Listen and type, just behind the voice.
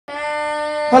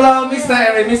Hello, Mr.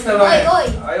 Eric, Mr. Ryan. Oi.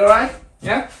 Are you alright?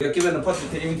 Yeah? We are given a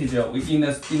positive integer in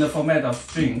the format of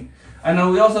string.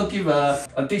 And we also give a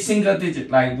single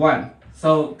digit like 1.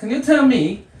 So can you tell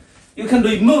me, you can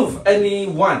remove any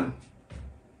 1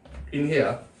 in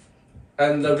here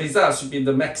and the result should be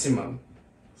the maximum.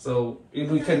 So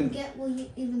if we can get what you're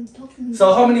even talking about.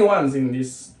 So how many ones in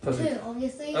this positive? 2,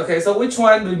 obviously. Okay, so which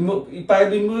one by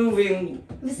removing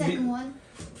The second one.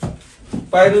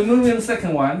 By removing the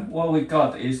second one, what we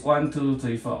got is 1, 2,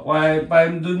 3, 4. While by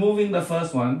removing the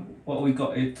first one, what we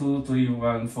got is 2, 3,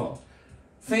 1, 4.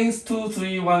 Since 2,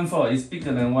 3, 1, 4 is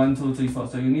bigger than 1, 2, 3, 4,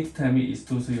 so you need to tell me it's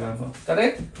 2, 3, 1, 4. Got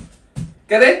it?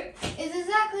 Get it? It's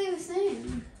exactly the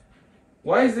same.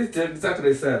 Why is it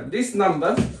exactly the same? This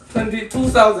number,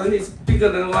 22,000 is bigger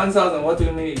than 1,000. What do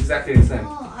you mean exactly the same?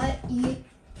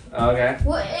 Okay.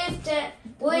 What if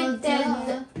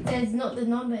there's not the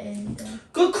number in there?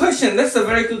 Good question. That's a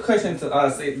very good question to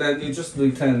ask. Then you just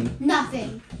return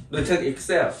nothing. Return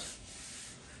Excel.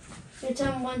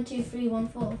 Return 1, 2, 3, 1,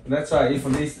 4. That's right. If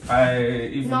this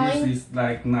is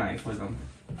like 9, for example.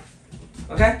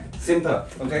 Okay. Simple.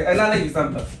 Okay. Another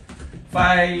example.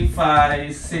 5,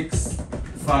 5, 6,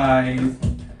 5,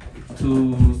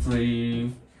 2,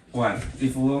 3, 1.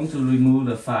 If we want to remove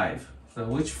the 5. So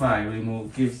which 5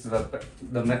 remove gives the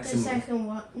maximum? The second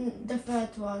one, the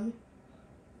third one.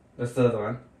 The third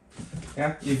one.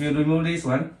 Yeah, if you remove this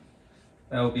one,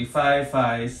 that will be 5,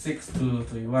 5, 6, 2,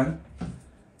 3, 1.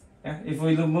 Yeah, if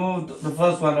we remove the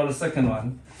first one or the second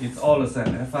one, it's all the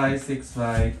same. Yeah? 5, 6,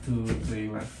 5, 2, 3,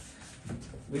 1.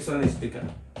 This one is bigger.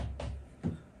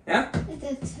 Yeah?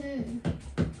 It's a 2.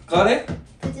 Got it?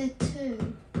 It's a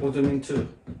 2. What do you mean 2?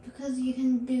 Because you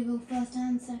can do the first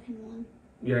and second one.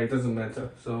 Yeah, it doesn't matter.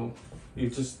 So the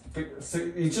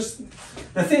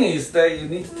thing is that you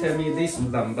need to tell me this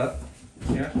number.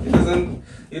 Yeah,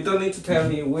 you don't need to tell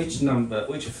me which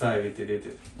 5 you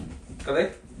deleted. Got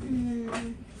it?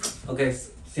 Okay,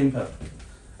 simple.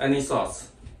 Any thoughts?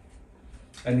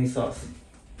 You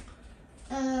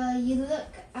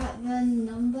look at the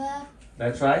number.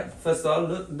 That's right. First of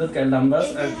all, look at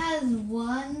numbers. If it has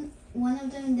one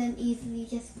of them, then easily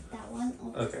just that one,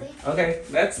 obviously. Okay.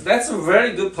 That's a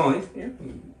very good point. Yeah.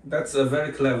 That's a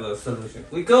very clever solution.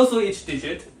 We go through each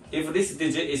digit. If this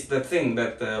digit is the thing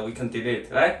that we can delete,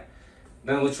 right?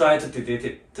 Then we try to delete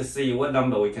it to see what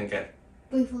number we can get.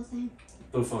 Brute forcing.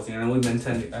 Brute forcing, and we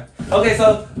maintain it. Right? Okay,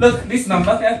 so look this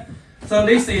number. Yeah. So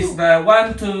this is the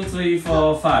 1, 2, 3,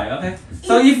 4, 5. Okay.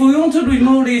 So if we want to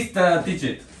remove this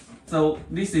digit, so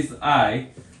this is I.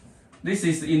 This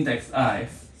is index I.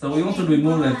 So we want to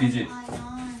remove the digit.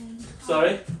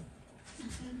 Sorry?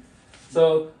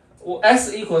 So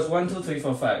S equals 1, 2, 3,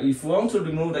 4, 5. If we want to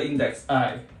remove the index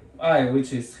I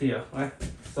which is here, right?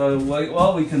 So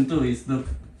what we can do is look,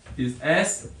 is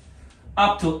S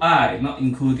up to I, not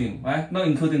including, right? Not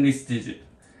including this digit,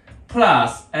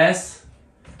 plus S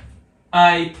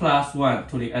I plus 1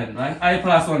 to the end, right? I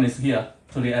plus 1 is here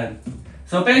to the end.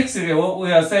 So basically what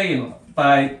we are saying,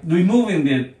 by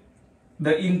removing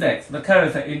the index, the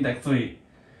character index 3,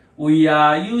 we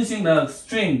are using the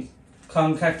string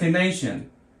concatenation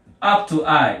up to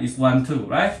I is 1, 2,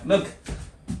 right? Look,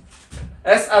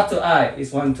 S up to I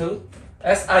is 1, 2.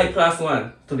 Si plus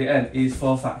 1 to the end is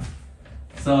 4, 5.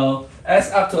 So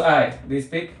S up to I, this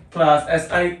bit, plus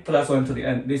Si plus 1 to the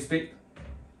end, this bit.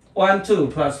 1, 2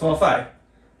 plus 4, 5.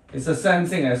 It's the same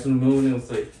thing as removing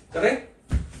 3. Got it?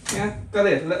 Yeah, got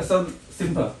it. So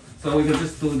simple. So we can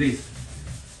just do this.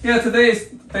 Yeah, today is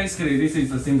basically this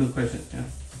is a simple question. Yeah.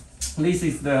 This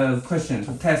is the question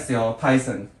to test your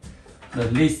Python. The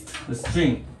list, the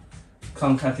string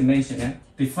concatenation. Yeah?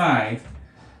 Defined,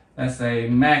 let's say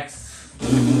max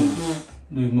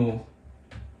remove.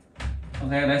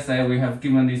 Okay, let's say we have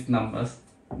given these numbers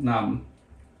num,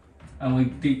 and we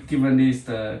given this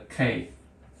the k.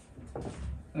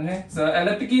 Okay, so at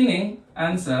the beginning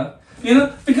answer,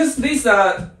 because these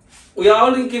are, we are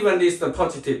only given this the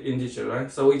positive integer,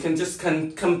 right? So we can just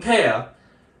compare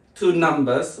two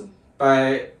numbers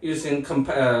by using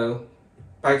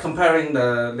by comparing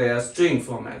their string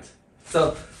format.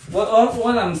 So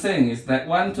what I'm saying is that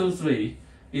 1, 2, 3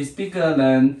 is bigger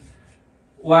than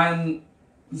 1,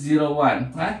 0,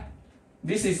 1, right?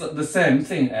 This is the same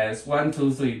thing as 1,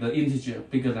 2, 3, the integer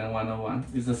bigger than 1 or 1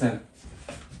 is the same.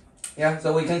 Yeah,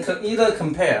 so we can either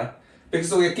compare,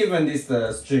 because we are given this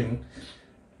string,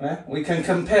 right? We can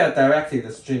compare directly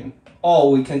the string,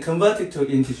 or we can convert it to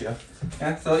integer.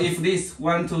 Yeah, so if this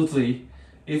 1, 2, 3,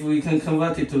 if we can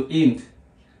convert it to int,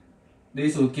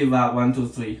 this will give out 1, 2,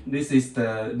 3. This is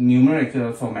the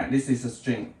numerical format. This is a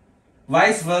string.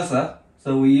 Vice versa,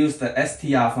 so we use the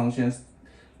str functions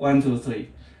 1, 2, 3.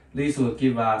 this will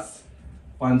give us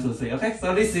 1, 2, 3. Okay,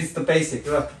 so this is the basic.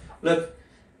 Look,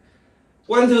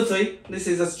 1, 2, 3. This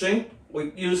is a string.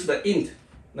 We use the int,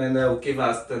 then that will give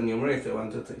us the numerator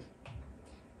 1, 2, 3.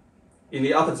 In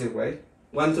the opposite way,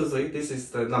 1, 2, 3. This is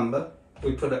the number.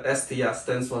 We put the str,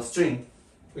 stands for string.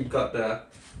 We got the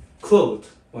code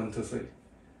 1, 2, 3.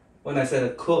 When I say the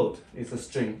code, it's a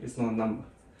string. It's not a number.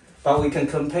 But we can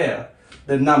compare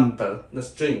the number, the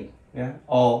string, yeah,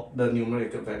 or the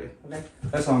numerical value. Okay,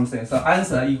 that's what I'm saying. So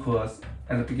answer equals,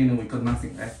 at the beginning we got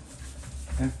nothing, right?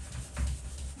 Yeah.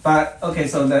 But okay,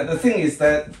 so the thing is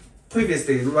that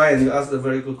previously Ryan, you asked a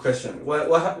very good question.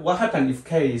 What happens if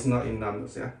k is not in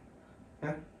numbers? Yeah,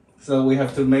 yeah. So we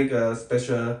have to make a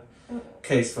special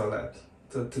case for that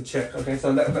to check. Okay,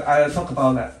 so I'll talk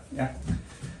about that. Yeah.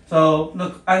 So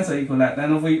look, answer equal that.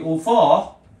 Then we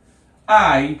for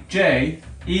I, j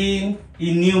in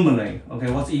enumerate.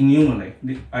 Okay, what's enumerate?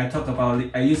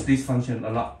 I use this function a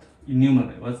lot.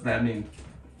 Enumerate. What's that mean?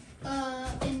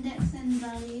 Index and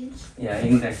values. Yeah,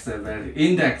 index and value.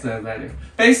 Index and value.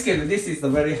 Basically, this is a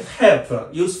very helpful,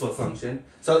 useful function.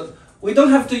 So we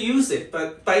don't have to use it,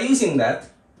 but by using that,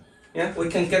 yeah, we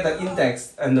can get the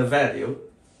index and the value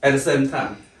at the same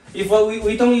time. If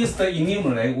we don't use the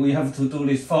enumerate, we have to do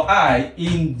this for I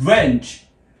in range,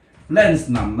 length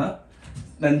number,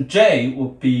 then j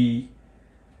would be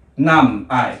num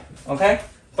I. Okay?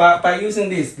 But by using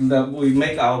this, we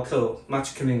make our code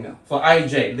much cleaner. For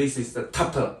ij, this is the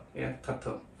tuple. Yeah,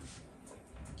 tuple.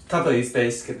 Tuple is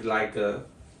basically like a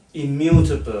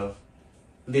immutable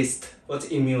list. What's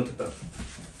immutable?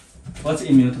 What's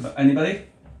immutable? Anybody?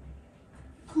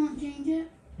 Can't change it.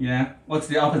 Yeah. What's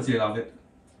the opposite of it?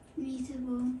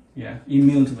 Mutable. Yeah,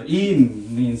 immutable.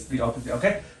 Im means the opposite.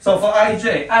 Okay. So for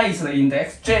ij, I is the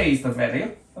index, j is the value.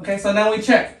 Okay. So now we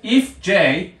check if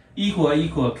j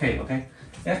equal k. Okay.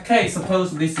 Yeah. K.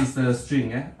 Suppose this is the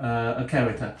string. Yeah. A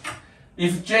character.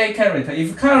 If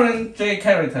current j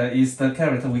character is the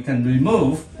character we can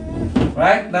remove,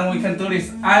 right? Then we can do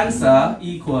this answer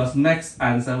equals max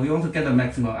answer. We want to get the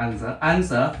maximum answer.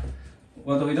 Answer.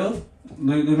 What do?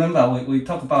 Remember we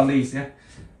talked about this. Yeah.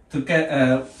 To get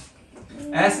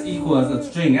s equals a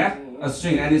string, yeah? A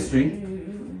string, any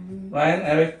string. Right,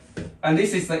 Eric? And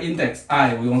this is the index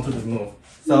I we want to remove.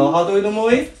 So how do we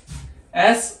remove it?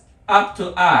 S up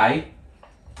to I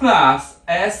plus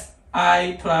S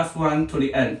I plus 1 to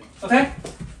the n. Okay?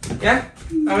 Yeah?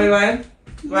 I mean,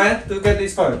 Ryan, to get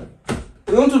this point.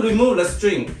 We want to remove the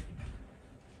string.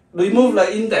 Remove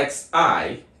the index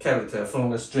I character from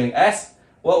the string S.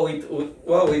 What we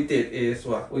did is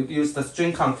we used the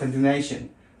string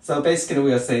concatenation. So basically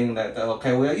we are saying that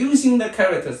okay, we are using the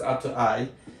characters up to I,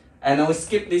 and then we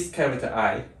skip this character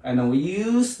I, and then we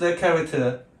use the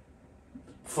character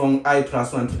from I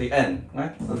plus 1 to the n,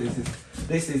 right? So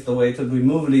this is the way to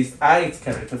remove this I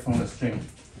character from the string.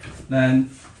 Then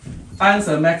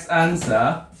answer, max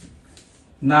answer,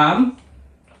 num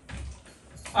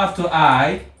up to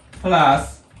I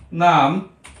plus num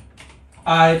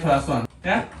I plus 1.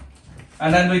 Yeah,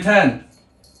 and then return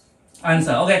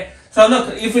answer. Okay, so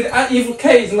look, if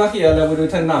k is not here, then we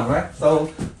return num, right?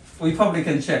 So we probably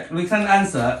can check return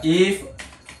answer if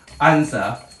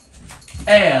answer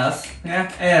else,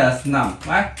 yeah, else num,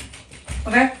 right?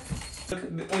 Okay,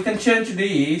 we can change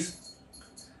these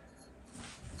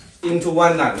into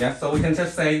one line. Yeah, so we can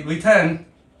just say return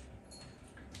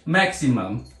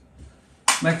maximum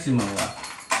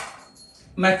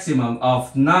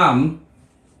of num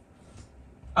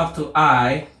up to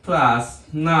I plus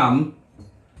num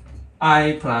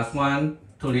I plus 1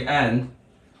 to the n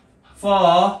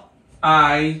for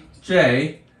I,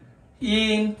 j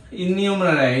in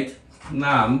enumerate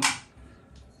num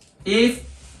if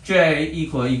j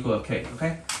equal k.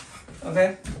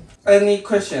 Okay. Any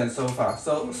questions so far?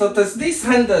 So does this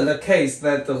handle the case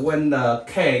that when the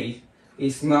k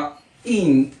is not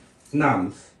in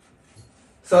nums?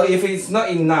 So if it's not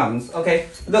in nums, okay,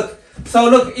 look,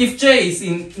 if j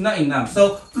is not in nums,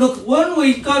 so look, when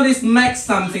we got this max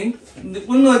something,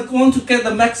 when we want to get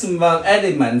the maximum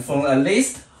element from a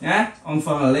list, yeah,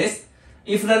 from a list,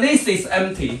 if the list is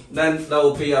empty, then there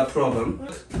will be a problem.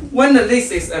 When the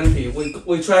list is empty,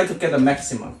 we try to get the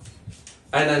maximum,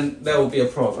 and then there will be a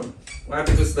problem, right,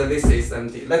 because the list is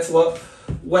empty. That's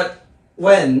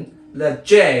when the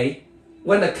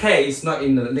k is not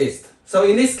in the list. So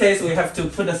in this case, we have to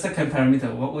put a second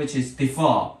parameter, which is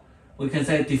default. We can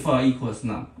say default equals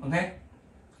none. Okay.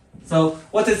 So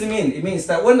what does it mean? It means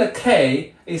that when the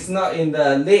k is not in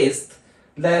the list,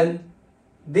 then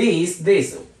the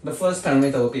first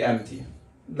parameter will be empty.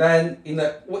 Then in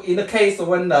the case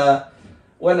when the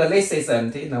list is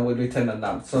empty, then we return a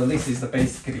num. So this is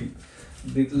basically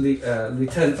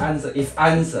return answer if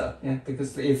answer. Yeah,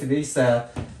 because if this there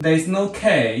is no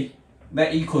k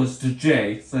that equals to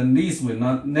j, then this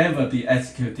will never be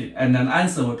executed, and then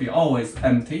answer will be always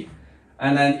empty.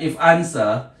 And then if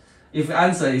answer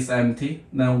is empty,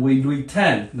 then we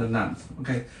return the nums.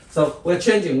 Okay, so we're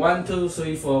changing 1, 2,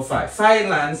 3, 4, 5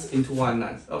 lines into one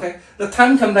line. Okay, the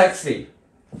time complexity.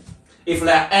 If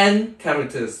there are n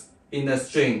characters in the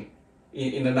string,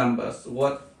 in the numbers,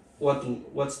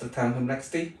 what's the time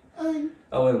complexity?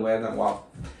 Well, wow.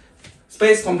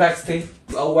 Space complexity,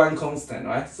 O1 constant,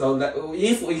 right? So that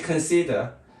if we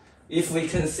consider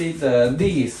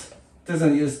this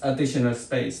doesn't use additional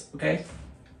space, okay?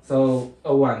 So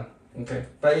O1, okay.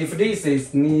 But if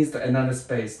this needs another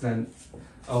space, then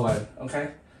O1,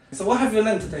 okay? So what have you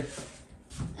learned today?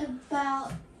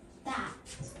 About that.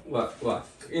 What?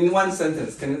 In one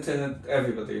sentence, can you tell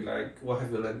everybody, like, what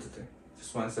have you learned today?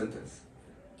 Just one sentence.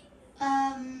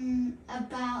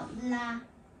 About la.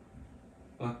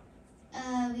 What?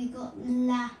 We got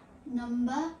la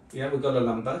number. Yeah, we got a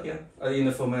number, yeah, in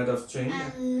the format of string.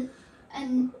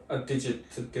 And a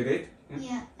digit to delete.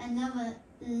 yeah, another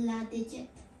la digit.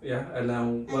 Yeah, and now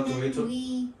what do we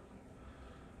do?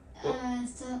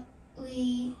 So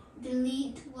we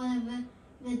delete one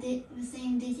of the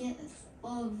same digits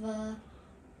of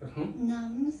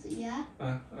nums, yeah,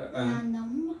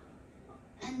 num,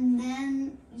 and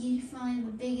then you find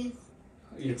the biggest.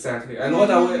 Exactly. And what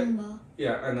are we? Number.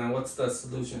 Yeah, and what's the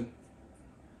solution?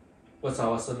 What's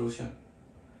our solution?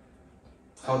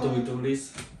 How do we do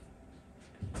this?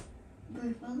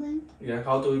 Profiling. Yeah,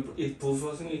 how do we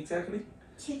prove exactly?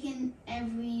 Checking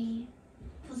every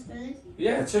possibility.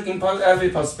 Yeah, checking every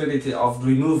possibility of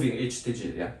removing each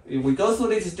digit. Yeah, if we go through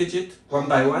this digit one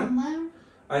by one,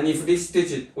 and if this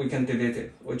digit we can delete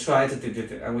it, we try to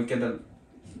delete it, and we get a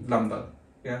number.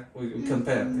 Yeah, we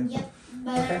compare. Yep.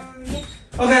 Okay.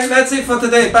 Okay, that's it for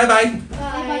today. Bye bye. Bye.